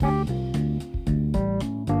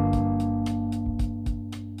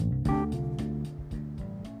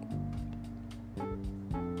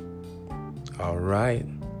All right,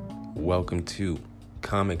 welcome to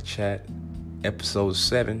Comic Chat, episode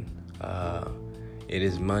 7. It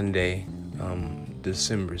is Monday,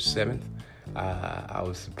 December 7th. I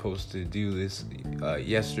was supposed to do this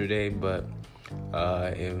yesterday, but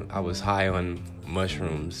I was high on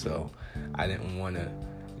mushrooms, so I didn't want to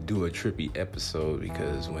do a trippy episode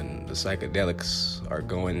because when the psychedelics are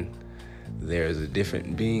going, there's a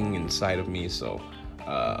different being inside of me, so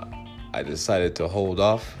I decided to hold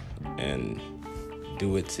off and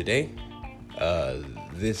do it today.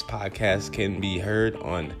 This podcast can be heard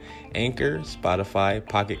on Anchor, Spotify,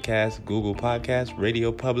 Pocket Cast, Google Podcasts,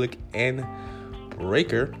 Radio Public, and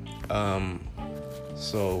Breaker.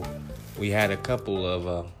 So we had a couple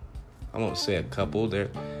of, I won't say a couple,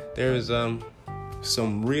 there's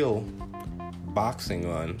some real boxing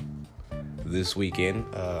on this weekend.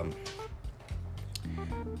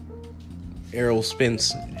 Errol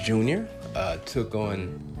Spence Jr. Took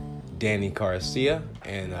on Danny Garcia,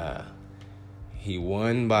 and he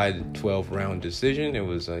won by 12-round decision. It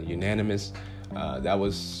was unanimous. That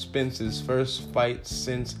was Spence's first fight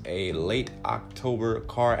since a late October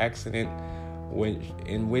car accident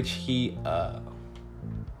in which he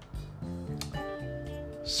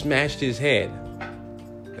smashed his head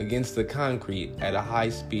against the concrete at a high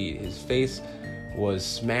speed. His face was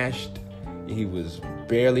smashed. He was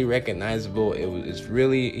barely recognizable. He's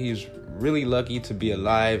really lucky to be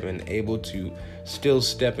alive and able to still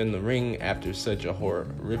step in the ring after such a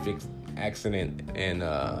horrific accident. And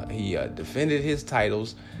he defended his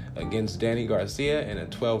titles against Danny Garcia in a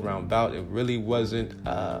 12-round bout. It really wasn't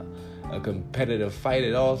a competitive fight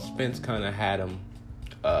at all. Spence kind of had him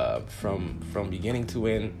from beginning to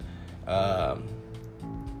end. And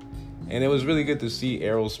it was really good to see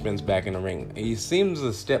Errol Spence back in the ring. He seems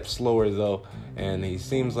a step slower, though, and he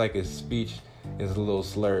seems like his speech is a little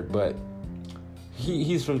slurred, but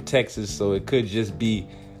he's from Texas, so it could just be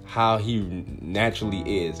how he naturally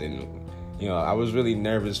is. And, I was really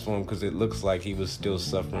nervous for him because it looks like he was still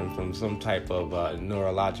suffering from some type of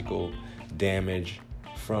neurological damage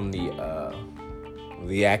from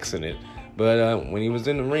the accident. But when he was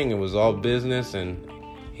in the ring, it was all business, and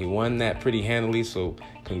he won that pretty handily, so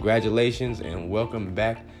congratulations and welcome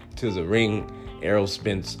back to the ring, Errol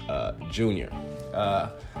Spence Jr.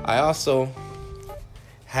 I also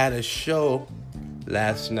had a show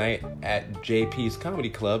last night at JP's Comedy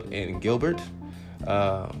Club in Gilbert,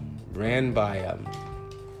 ran by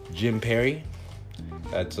Jim Perry.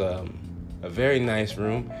 That's a very nice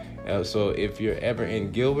room. So if you're ever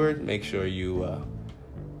in Gilbert, make sure you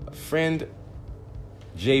friend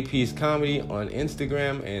JP's Comedy on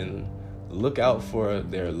Instagram and look out for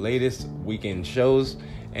their latest weekend shows.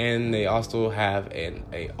 And they also have an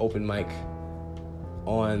open mic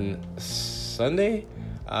on Sunday.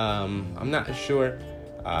 I'm not sure.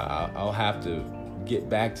 I'll have to get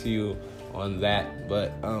back to you on that.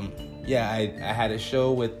 But I had a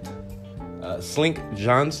show with Slink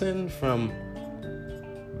Johnson from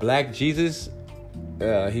Black Jesus.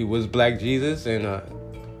 He was Black Jesus, and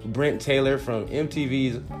Brent Taylor from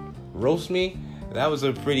MTV's Roast Me. That was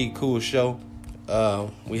a pretty cool show.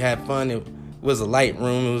 We had fun. It was a light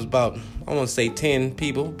room. It was about, I won't say 10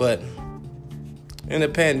 people, but in a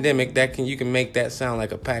pandemic, you can make that sound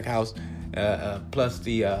like a packed house. Plus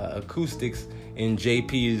the acoustics in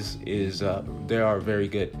JP's they are very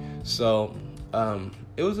good. So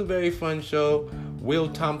it was a very fun show. Will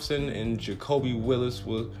Thompson and Jacoby Willis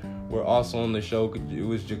were also on the show. It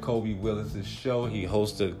was Jacoby Willis' show. He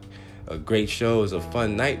hosted a great show. It was a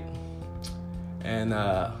fun night. And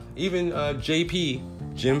even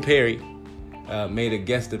JP, Jim Perry, made a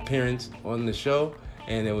guest appearance on the show.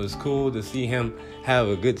 And it was cool to see him have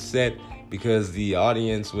a good set because the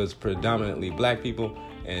audience was predominantly black people.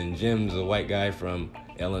 And Jim's a white guy from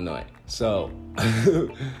Illinois. So,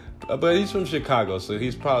 but he's from Chicago, so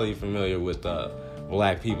he's probably familiar with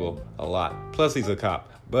black people a lot. Plus, he's a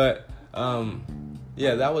cop. But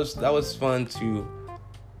that was fun to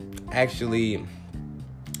actually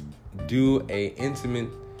do a intimate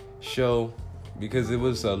show because it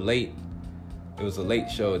was a late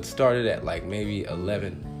show. It started at like maybe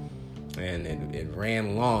 11, and it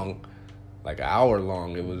ran long, like an hour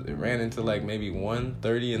long. It ran into like maybe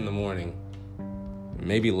 1:30 in the morning,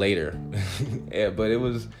 maybe later. Yeah, but it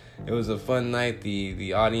was a fun night.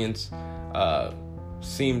 The audience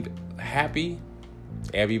seemed happy.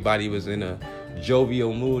 Everybody was in a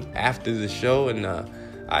jovial mood after the show, and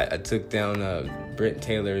I took down Brent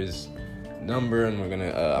Taylor's number, and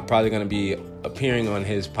I'm probably gonna be appearing on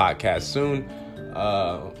his podcast soon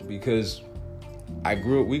because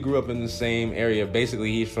we grew up in the same area.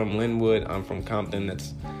 Basically, he's from Linwood. I'm from Compton.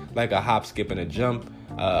 That's like a hop, skip, and a jump.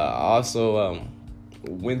 I also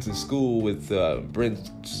went to school with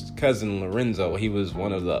Brent's cousin Lorenzo. He was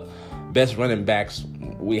one of the best running backs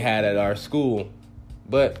we had at our school,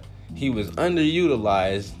 but he was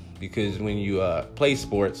underutilized because when you play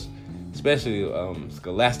sports, especially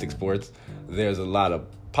scholastic sports, there's a lot of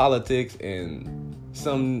politics, and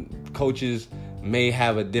some coaches may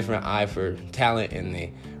have a different eye for talent, and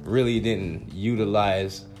they really didn't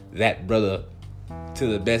utilize that brother to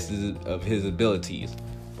the best of his abilities.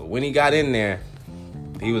 But when he got in there,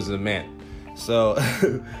 he was a man. So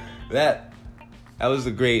that was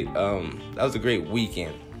a great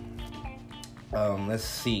weekend. Let's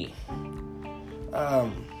see. I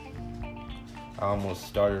almost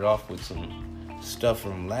started off with some stuff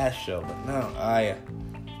from last show, but now I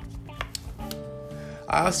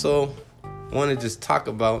also want to just talk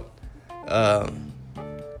about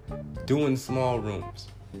doing small rooms,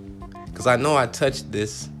 because I know I touched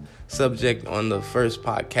this subject on the first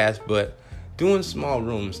podcast, but doing small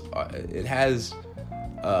rooms, it has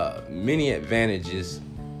many advantages,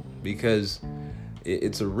 because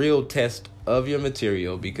it's a real test of your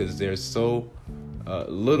material, because there's so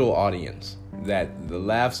little audience that the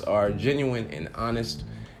laughs are genuine and honest.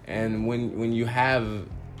 And when you have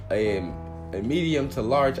a medium to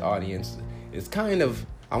large audience, it's kind of,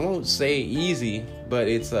 I won't say easy, but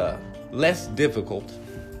it's less difficult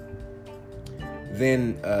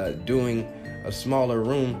than doing a smaller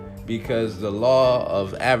room, because the law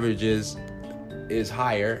of averages is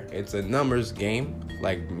higher. It's a numbers game,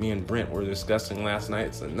 like me and Brent were discussing last night.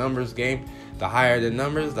 It's a numbers game. The higher the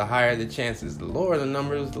numbers, the higher the chances. The lower the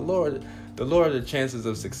numbers, the lower the chances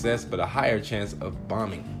of success, but a higher chance of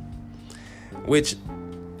bombing. Which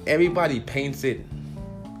everybody paints it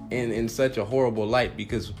in such a horrible light,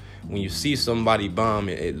 because when you see somebody bomb,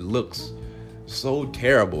 it looks so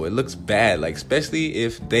terrible. It looks bad, like especially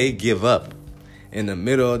if they give up in the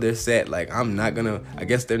middle of their set. Like, I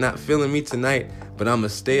guess they're not feeling me tonight, but I'm gonna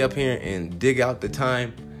stay up here and dig out the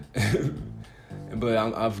time. But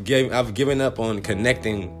I've given up on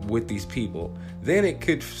connecting with these people. Then it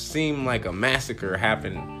could seem like a massacre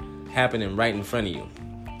happening right in front of you.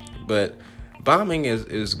 But bombing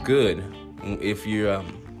is good if you're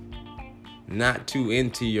not too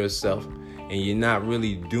into yourself, and you're not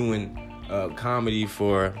really doing comedy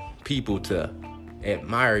for people to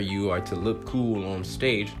admire you or to look cool on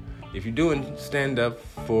stage. If you're doing stand-up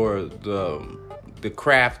for the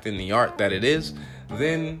craft and the art that it is,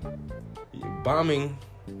 then bombing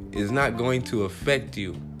is not going to affect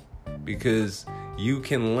you, because you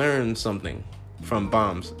can learn something from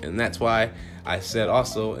bombs. And that's why I said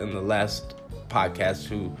also in the last podcast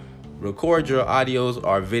to record your audios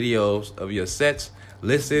or videos of your sets,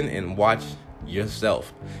 listen and watch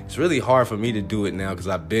yourself. It's really hard for me to do it now, because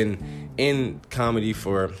I've been in comedy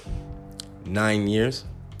for 9 years,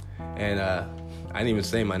 and I didn't even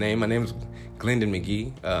say my name. My name is Glendon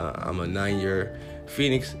McGee. I'm a 9-year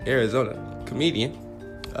Phoenix, Arizona comedian.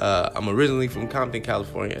 I'm originally from Compton,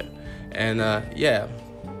 California, and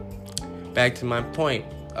back to my point.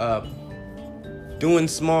 Doing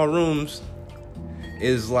small rooms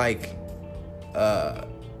is like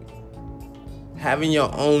having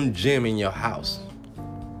your own gym in your house.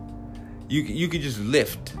 You could just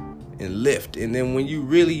lift, and then when you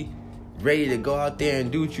really ready to go out there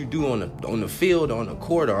and do what you do on the field, on the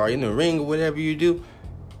court, or in the ring, or whatever you do,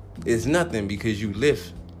 it's nothing, because you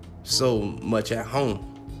lift so much at home.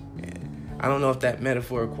 I don't know if that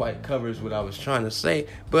metaphor quite covers what I was trying to say,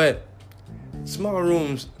 but small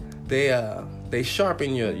rooms, they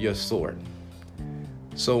sharpen your sword.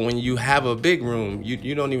 So when you have a big room,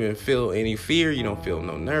 you don't even feel any fear. You don't feel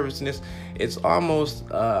no nervousness. It's almost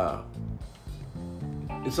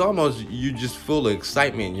you just full of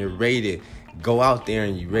excitement. You're ready to go out there,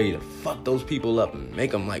 and you're ready to fuck those people up and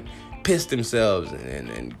make them like piss themselves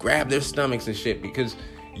and grab their stomachs and shit, because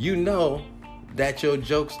you know that your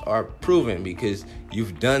jokes are proven, because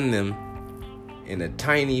you've done them in a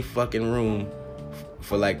tiny fucking room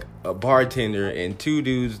for like a bartender and two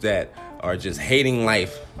dudes that are just hating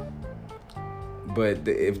life. But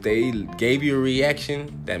if they gave you a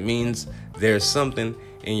reaction, that means there's something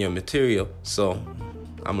in your material. So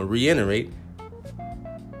I'm going to reiterate,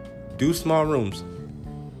 do small rooms.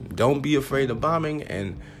 Don't be afraid of bombing,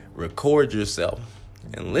 and record yourself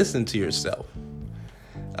and listen to yourself.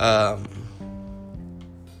 I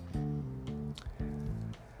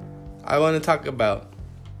want to talk about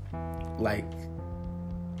like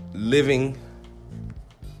living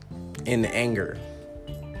in anger,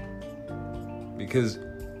 because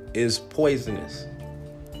it's poisonous.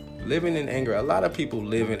 Living in anger. A lot of people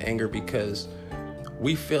live in anger because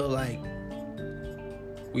we feel like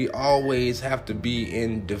we always have to be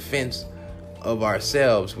in defense of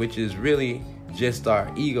ourselves, which is really just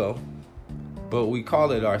our ego. But we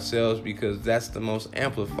call it ourselves because that's the most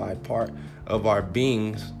amplified part of our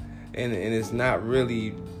beings. And it's not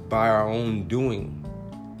really by our own doing.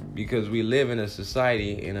 Because we live in a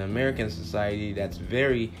society, in an American society, that's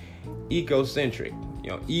very egocentric.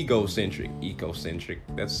 Egocentric.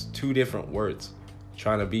 That's two different words.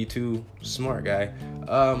 Trying to be too smart, guy.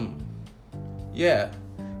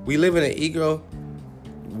 We live in an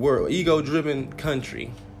ego-driven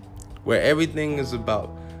country where everything is about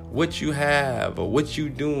what you have or what you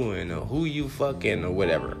doing or who you fucking or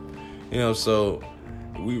whatever. So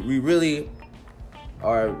we really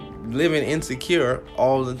are living insecure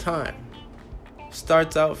all the time.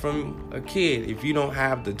 Starts out from a kid. If you don't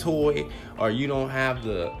have the toy or you don't have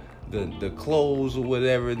the clothes or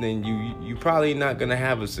whatever, then you probably not gonna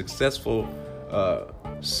have a successful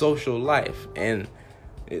social life, and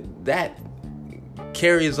that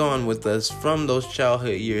carries on with us from those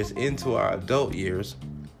childhood years into our adult years,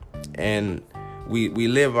 and we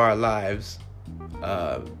live our lives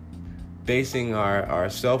basing our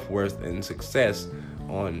self-worth and success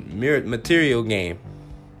on material gain.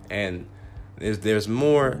 And there's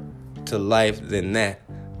more to life than that.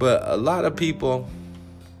 But a lot of people,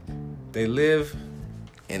 they live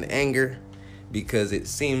in anger because it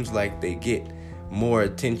seems like they get more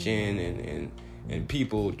attention and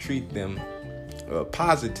people treat them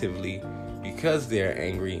positively because they're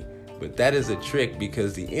angry. But that is a trick,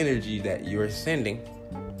 because the energy that you're sending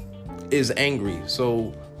is angry.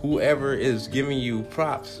 So whoever is giving you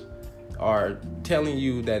props or telling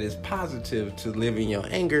you that it's positive to live in your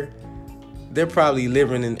anger, they're probably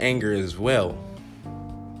living in anger as well.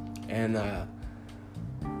 And I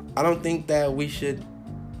don't think that we should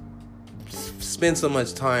spend so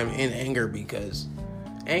much time in anger, because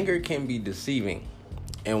anger can be deceiving.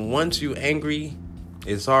 And once you're angry,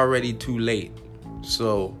 it's already too late.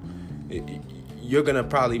 So you're going to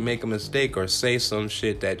probably make a mistake or say some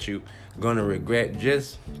shit that you're going to regret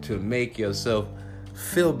just to make yourself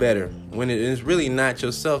feel better, when it is really not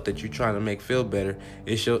yourself that you're trying to make feel better.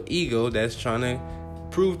 It's your ego that's trying to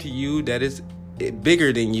prove to you that it's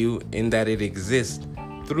bigger than you and that it exists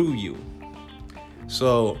through you.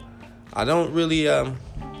 So I don't really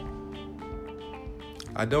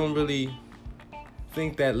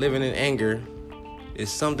think that living in anger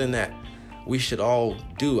is something that we should all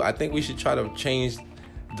do. I think we should try to change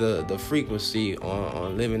the frequency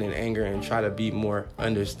on living in anger and try to be more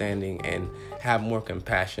understanding and have more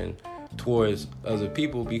compassion towards other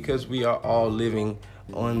people, because we are all living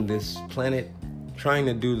on this planet trying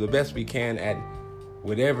to do the best we can at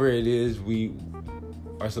whatever it is we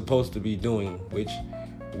are supposed to be doing, which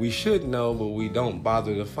we should know, but we don't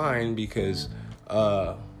bother to find because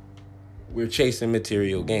we're chasing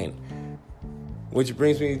material gain. Which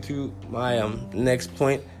brings me to my next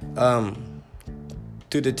point.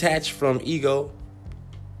 To detach from ego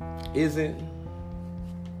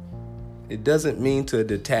doesn't mean to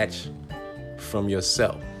detach from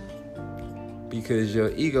yourself, because your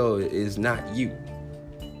ego is not you.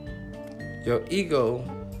 Your ego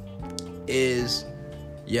is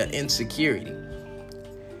your insecurity.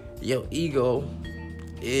 Your ego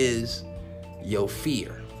is your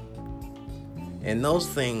fear. And those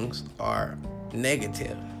things are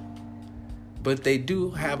negative. But they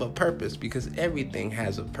do have a purpose, because everything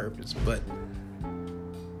has a purpose. But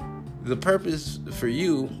the purpose for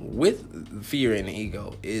you with fear and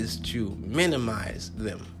ego is to minimize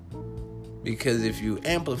them. Because if you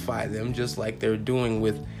amplify them, just like they're doing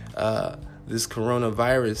with this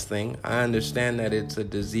coronavirus thing, I understand that it's a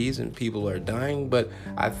disease and people are dying, but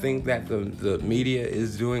I think that the media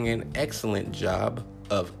is doing an excellent job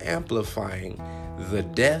of amplifying the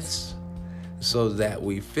deaths so that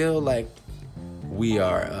we feel like we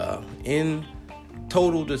are in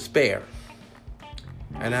total despair.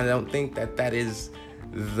 And I don't think that is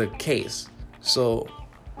the case. So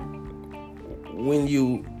when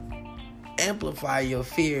you amplify your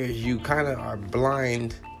fears, you kind of are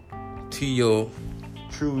blind to your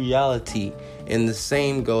true reality. And the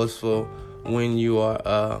same goes for when you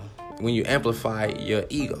amplify your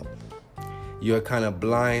ego. You're kind of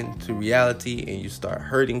blind to reality, and you start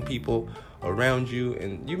hurting people around you,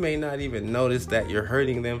 and you may not even notice that you're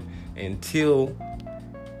hurting them until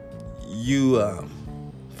you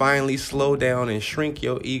finally slow down and shrink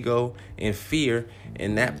your ego and fear,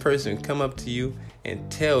 and that person come up to you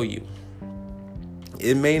and tell you.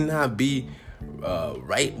 It may not be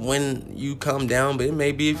right when you come down, but it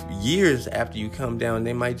may be years after you come down.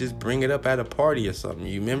 They might just bring it up at a party or something.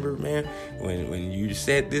 You remember, man, when you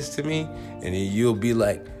said this to me? And then you'll be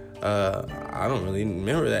like, I don't really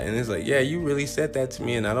remember that. And it's like, yeah, you really said that to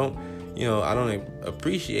me, and I don't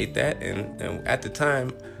appreciate that. And at the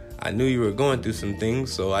time, I knew you were going through some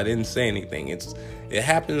things, so I didn't say anything. It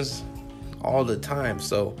happens all the time.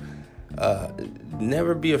 So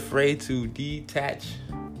never be afraid to detach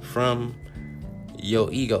from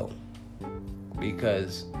your ego,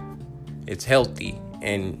 because it's healthy,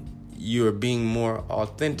 and you're being more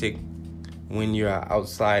authentic when you're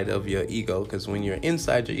outside of your ego. Because when you're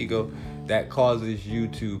inside your ego, that causes you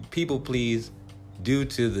to people please due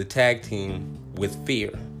to the tag team with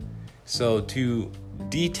fear. So to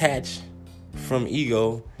detach from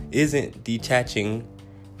ego isn't detaching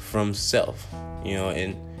from self,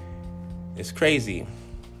 and it's crazy.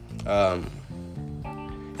 And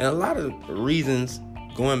a lot of reasons,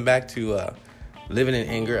 going back to living in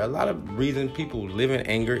anger, a lot of reason people live in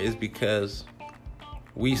anger is because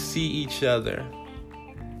we see each other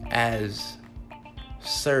as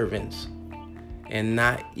servants and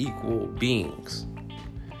not equal beings.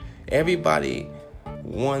 Everybody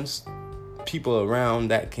wants people around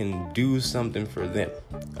that can do something for them,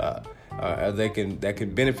 that can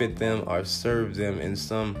benefit them or serve them in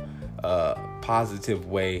some positive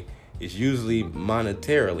way. It's usually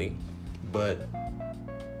monetarily, but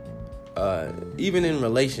even in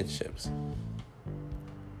relationships,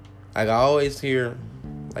 like I always hear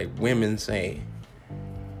like women say,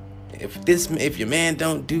 if your man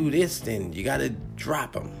don't do this, then you gotta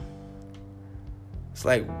drop him. It's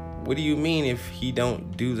like, what do you mean if he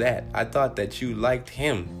don't do that? I thought that you liked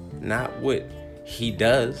him, not what he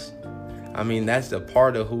does. I mean, that's a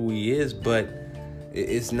part of who he is, but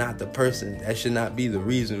it's not the person. That should not be the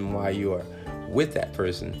reason why you are with that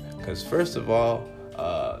person. Because first of all,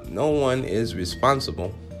 no one is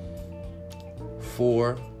responsible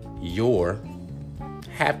for your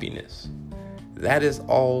happiness. That is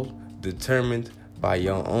all determined by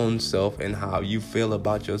your own self and how you feel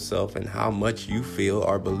about yourself and how much you feel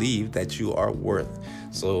or believe that you are worth.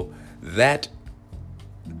 So that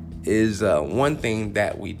is one thing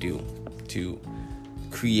that we do to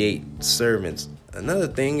create servants. Another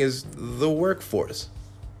thing is the workforce.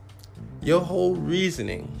 Your whole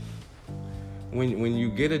reasoning when you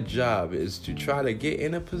get a job is to try to get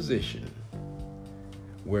in a position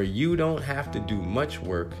where you don't have to do much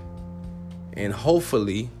work, and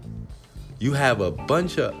hopefully you have a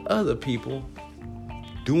bunch of other people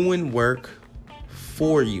doing work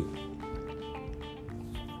for you.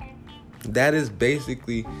 That is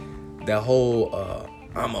basically the whole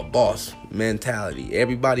I'm a boss mentality.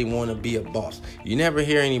 Everybody want to be a boss. You never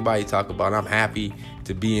hear anybody talk about I'm happy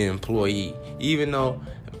to be an employee, even though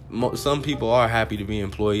some people are happy to be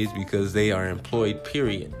employees because they are employed,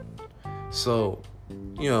 period. So,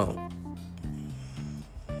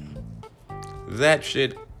 that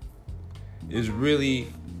shit is really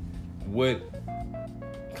what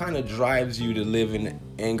kind of drives you to live in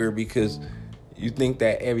anger, because you think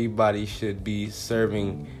that everybody should be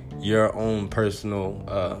serving your own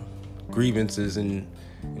personal grievances and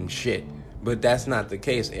shit. But that's not the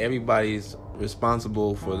case. Everybody's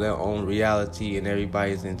responsible for their own reality, and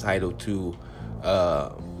everybody's entitled to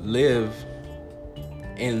live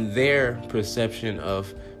in their perception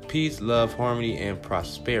of peace, love, harmony, and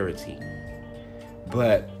prosperity.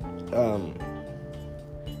 But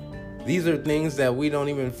these are things that we don't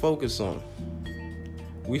even focus on.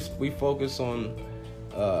 We focus on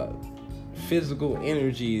physical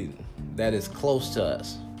energy that is close to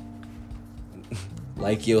us,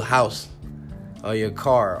 like your house or your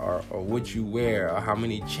car or what you wear or how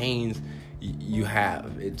many chains you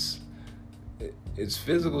have. It's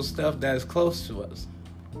physical stuff that is close to us.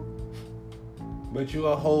 But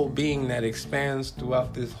you're a whole being that expands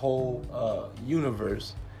throughout this whole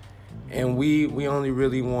universe. And we only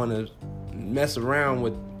really want to mess around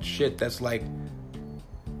with shit that's like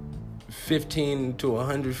 15 to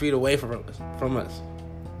 100 feet away from us.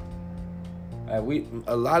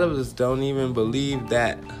 A lot of us don't even believe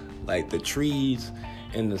that, like, the trees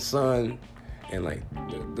and the sun and like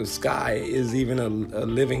the sky is even a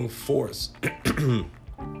living force.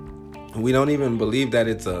 We don't even believe that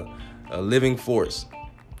it's a living force.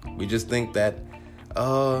 We just think that,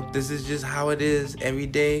 this is just how it is. Every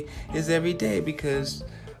day is every day because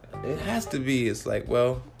it has to be. It's like,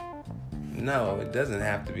 well, no, it doesn't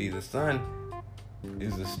have to be. The sun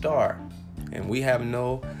is a star, and we have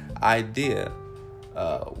no idea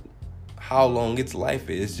how long its life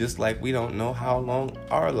is, just like we don't know how long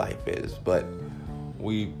our life is. But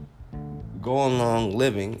we go along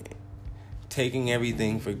living, taking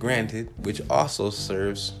everything for granted, which also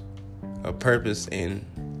serves a purpose in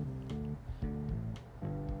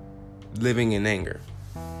living in anger.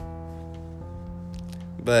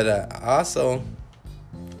 But I also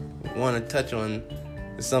want to touch on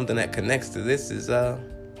something that connects to this is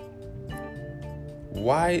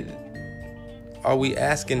why are we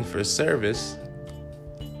asking for service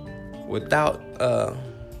without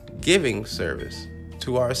giving service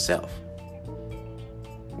to ourselves?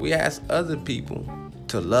 We ask other people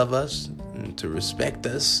to love us and to respect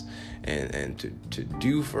us and to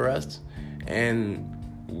do for us. And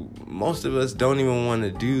most of us don't even want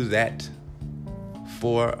to do that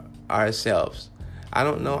for ourselves. I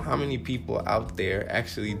don't know how many people out there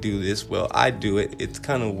actually do this. Well, I do it. It's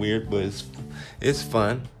kind of weird, but it's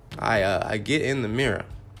fun. I get in the mirror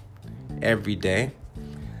every day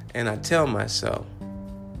and I tell myself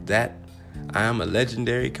that I am a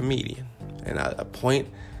legendary comedian. And I point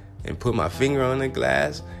and put my finger on the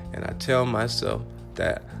glass and I tell myself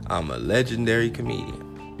that I'm a legendary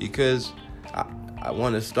comedian, because I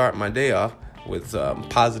want to start my day off with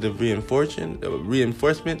positive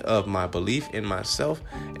reinforcement of my belief in myself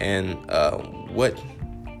and what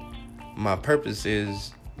my purpose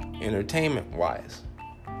is entertainment wise.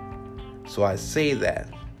 So I say that,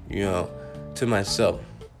 to myself.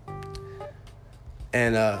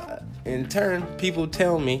 And in turn, people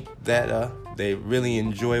tell me that they really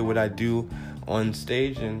enjoy what I do on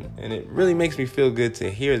stage, and it really makes me feel good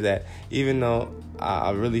to hear that, even though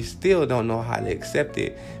I really still don't know how to accept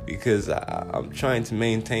it, because I'm trying to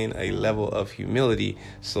maintain a level of humility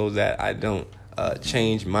so that I don't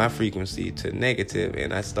change my frequency to negative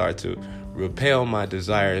and I start to repel my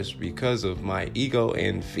desires because of my ego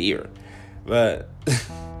and fear. But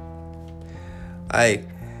I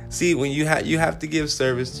see, when you have to give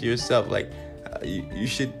service to yourself. Like you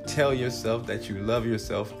should tell yourself that you love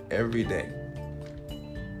yourself every day.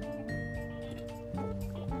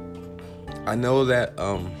 I know that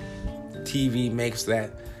TV makes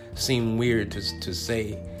that seem weird to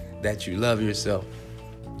say that you love yourself,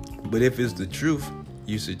 but if it's the truth,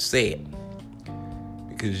 you should say it,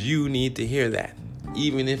 because you need to hear that,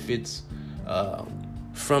 even if it's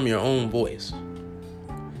from your own voice.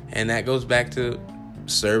 And that goes back to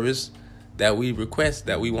service that we request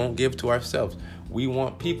that we won't give to ourselves. We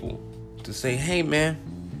want people to say, "Hey man,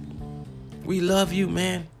 we love you,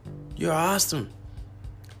 man. You're awesome.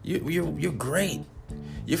 You're great.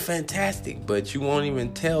 You're fantastic." But you won't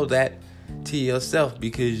even tell that to yourself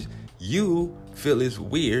because you feel it's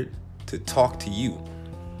weird to talk to you.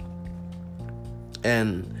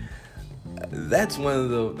 And that's one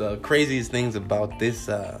of the craziest things about this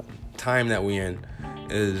time that we're in,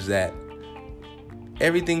 is that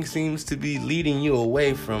everything seems to be leading you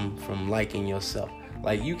away from liking yourself.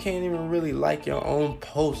 Like, you can't even really like your own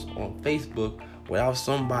post on Facebook without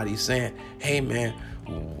somebody saying, "Hey man,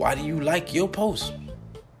 why do you like your post?"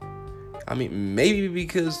 I mean, maybe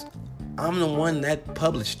because I'm the one that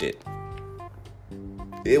published it.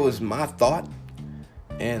 It was my thought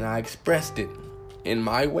and I expressed it in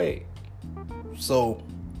my way. So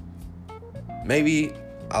maybe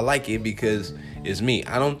I like it because it's me.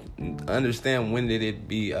 I don't understand, when did it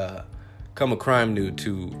become a crime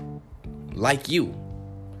to like you?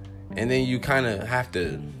 And then you kind of have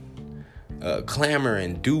to clamor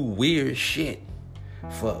and do weird shit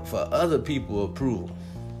for other people's approval.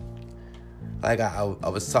 Like I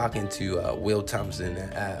was talking to Will Thompson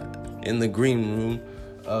in the green room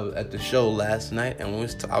at the show last night, and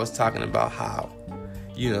I was talking about how,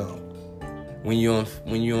 when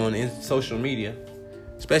you're on social media,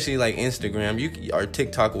 especially like Instagram, or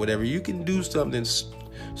TikTok or whatever, you can do something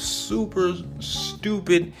super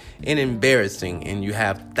stupid and embarrassing, and you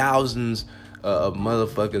have thousands of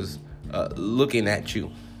motherfuckers looking at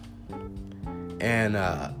you. And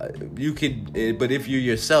you could, but if you're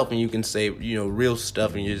yourself and you can say, real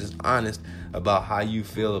stuff, and you're just honest about how you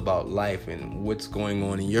feel about life and what's going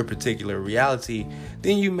on in your particular reality,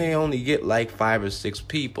 then you may only get like 5 or 6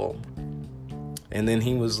 people. And then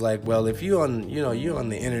he was like, "Well, if you're on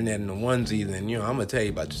the internet in the onesie, then I'm gonna tell you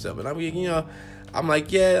about yourself." And I'm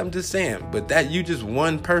like, "Yeah, I'm just saying." But that, you just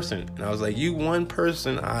one person, and I was like, "You one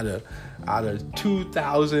person out of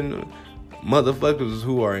 2,000 motherfuckers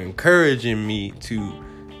who are encouraging me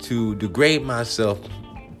to degrade myself,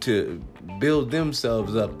 to build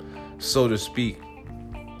themselves up, so to speak.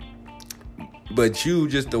 But you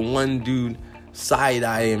just the one dude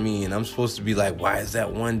side-eyeing me, and I'm supposed to be like, why is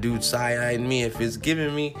that one dude side-eyeing me? If it's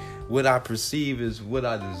giving me what I perceive is what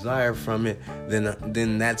I desire from it,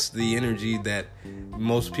 then that's the energy that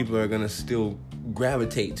most people are gonna still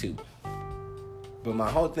gravitate to." But my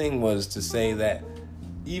whole thing was to say that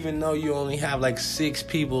even though you only have like 6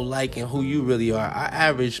 people liking who you really are, I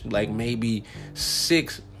average like maybe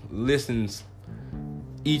 6 listens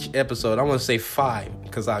each episode. I want to say 5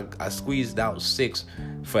 because I squeezed out 6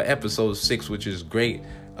 for episode 6, which is great.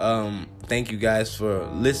 Thank you guys for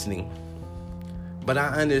listening. But I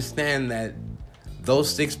understand that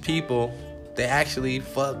those 6 people, they actually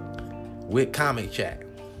fuck with Comic Chat.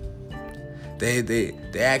 They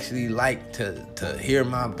actually like to hear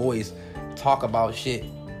my voice talk about shit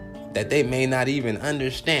that they may not even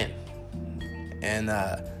understand. And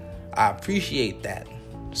I appreciate that.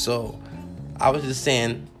 So I was just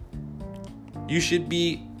saying, you should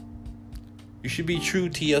be true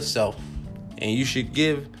to yourself, and you should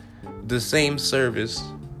give the same service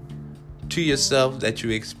to yourself that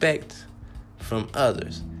you expect from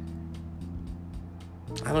others.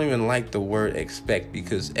 I don't even like the word expect,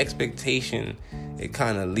 because expectation, it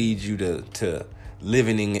kind of leads you to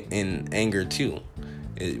living in anger too.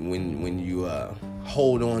 When you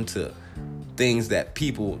hold on to things that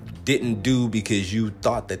people didn't do because you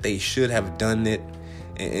thought that they should have done it,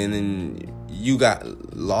 and then you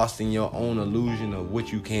got lost in your own illusion of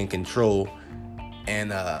what you can control,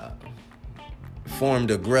 and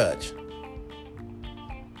formed a grudge.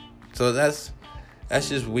 So that's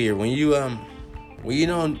just weird. When you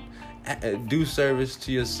don't do service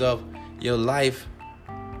to yourself, your life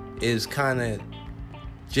is kind of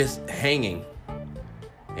just hanging,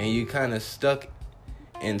 and you kind of stuck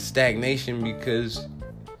in stagnation because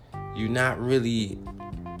you're not really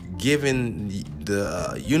given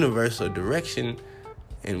the universe a direction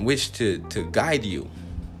in which to guide you.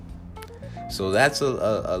 So that's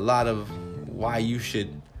a lot of why you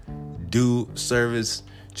should do service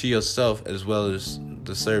to yourself as well as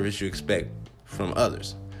the service you expect from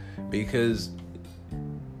others. Because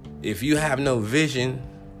if you have no vision,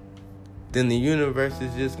 then the universe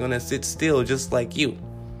is just going to sit still just like you.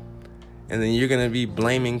 And then you're going to be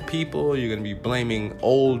blaming people, you're going to be blaming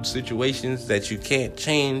old situations that you can't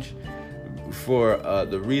change for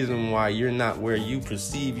the reason why you're not where you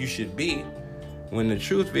perceive you should be. When the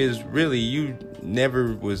truth is, really, you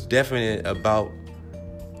never was definite about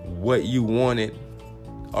what you wanted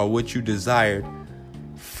or what you desired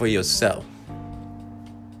for yourself.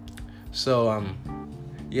 So, I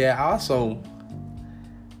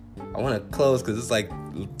want to close because it's like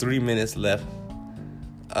 3 minutes left.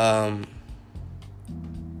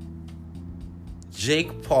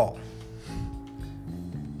 Jake Paul.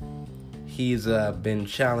 He's been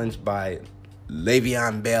challenged by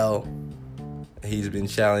Le'Veon Bell. He's been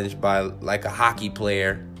challenged by like a hockey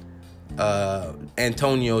player.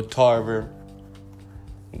 Antonio Tarver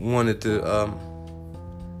wanted to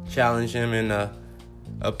challenge him, and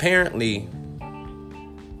apparently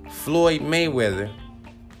Floyd Mayweather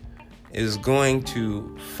is going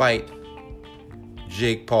to fight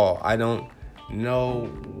Jake Paul. I don't know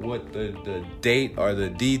what the date or the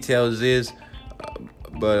details is,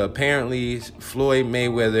 but apparently Floyd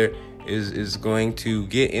Mayweather is going to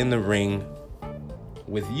get in the ring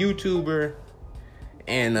with YouTuber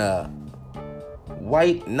and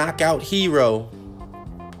white knockout hero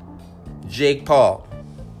Jake Paul.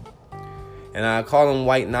 And I call him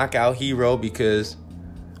white knockout hero because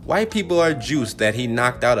white people are juiced that he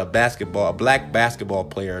knocked out a black basketball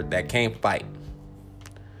player that can't fight.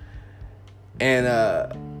 And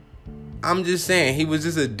I'm just saying, he was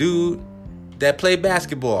just a dude that played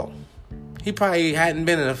basketball. He probably hadn't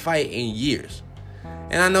been in a fight in years.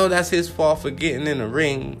 And I know that's his fault for getting in the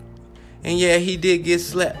ring. And yeah, he did get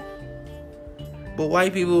slept. But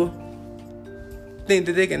white people think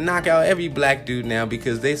that they can knock out every black dude now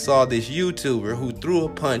because they saw this YouTuber who threw a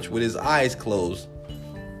punch with his eyes closed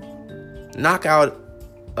knock out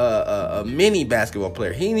a mini basketball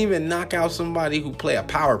player. He didn't even knock out somebody who play a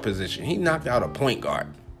power position. He knocked out a point guard.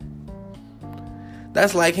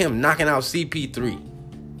 That's like him knocking out CP3.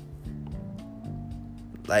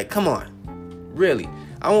 Like, come on. Really.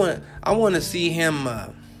 I want to see him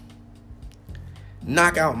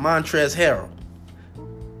knock out Montrezl Harrell.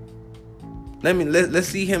 Let's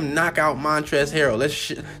see him knock out Montrezl Harrell.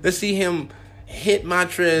 Let's see him hit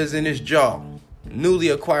Montrez in his jaw. Newly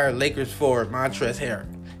acquired Lakers forward Montrezl Harrell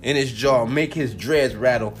in his jaw, make his dreads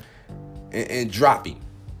rattle and drop him.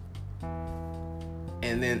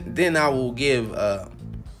 And then I will give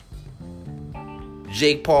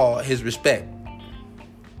Jake Paul his respect,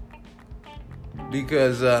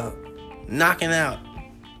 because knocking out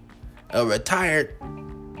a retired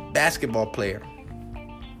basketball player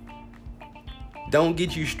don't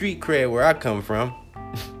get you street cred where I come from.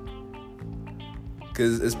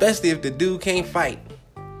 Because especially if the dude can't fight,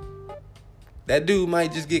 that dude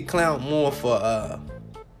might just get clowned more for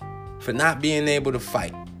not being able to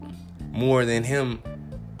fight, more than him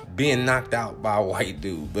being knocked out by a white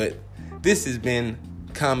dude. But this has been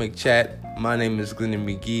Comic Chat. My name is Glennon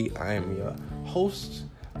McGee. I am your host.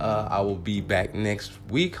 I will be back next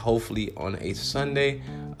week, hopefully on a Sunday.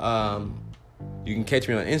 You can catch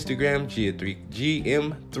me on Instagram,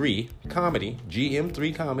 GM3 Comedy,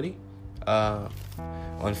 GM3 Comedy.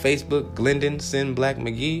 On Facebook, Glendon Sin Black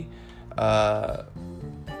McGee. I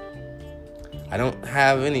don't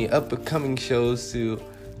have any up-and-coming shows to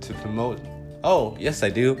promote. Oh, yes, I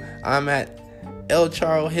do. I'm at El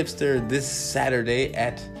Charro Hipster this Saturday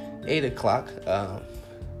at 8 o'clock.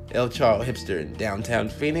 El Charro Hipster in downtown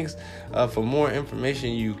Phoenix. For more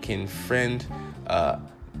information, you can friend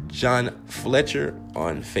John Fletcher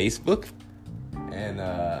on Facebook. And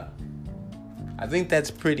I think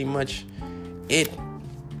that's pretty much it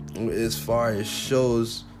as far as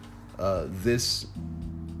shows this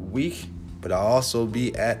week. But I'll also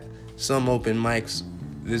be at some open mics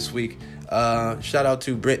this week. Shout out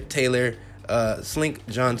to Brett Taylor, Slink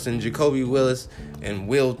Johnson, Jacoby Willis, and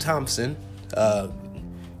Will Thompson.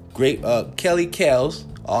 Great Kelly Kells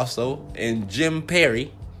also, and Jim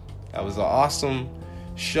Perry. That was an awesome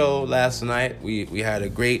show last night. We had a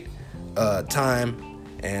great time,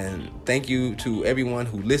 and thank you to everyone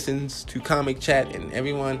who listens to Comic Chat and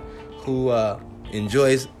everyone who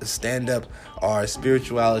enjoys stand-up or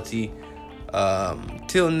spirituality.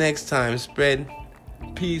 Till next time, spread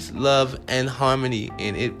peace, love, and harmony,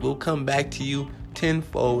 and it will come back to you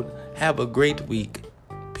tenfold. Have a great week.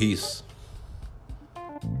 Peace.